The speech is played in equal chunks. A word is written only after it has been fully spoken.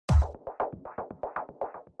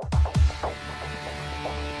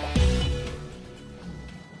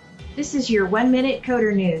This is your 1-minute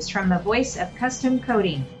coder news from the voice of custom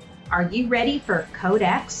coding. Are you ready for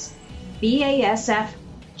Codex? BASF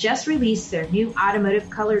just released their new Automotive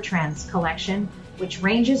Color Trends collection, which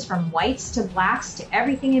ranges from whites to blacks to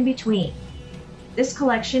everything in between. This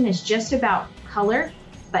collection is just about color,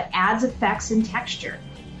 but adds effects and texture.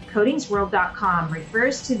 Codingsworld.com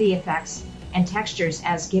refers to the effects and textures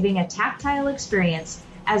as giving a tactile experience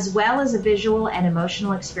as well as a visual and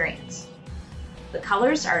emotional experience. The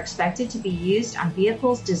colors are expected to be used on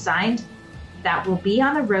vehicles designed that will be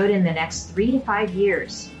on the road in the next 3 to 5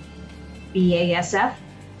 years. BASF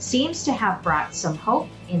seems to have brought some hope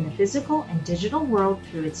in the physical and digital world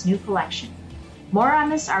through its new collection. More on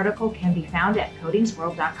this article can be found at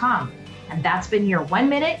codingsworld.com. And that's been your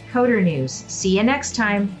 1-minute coder news. See you next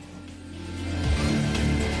time.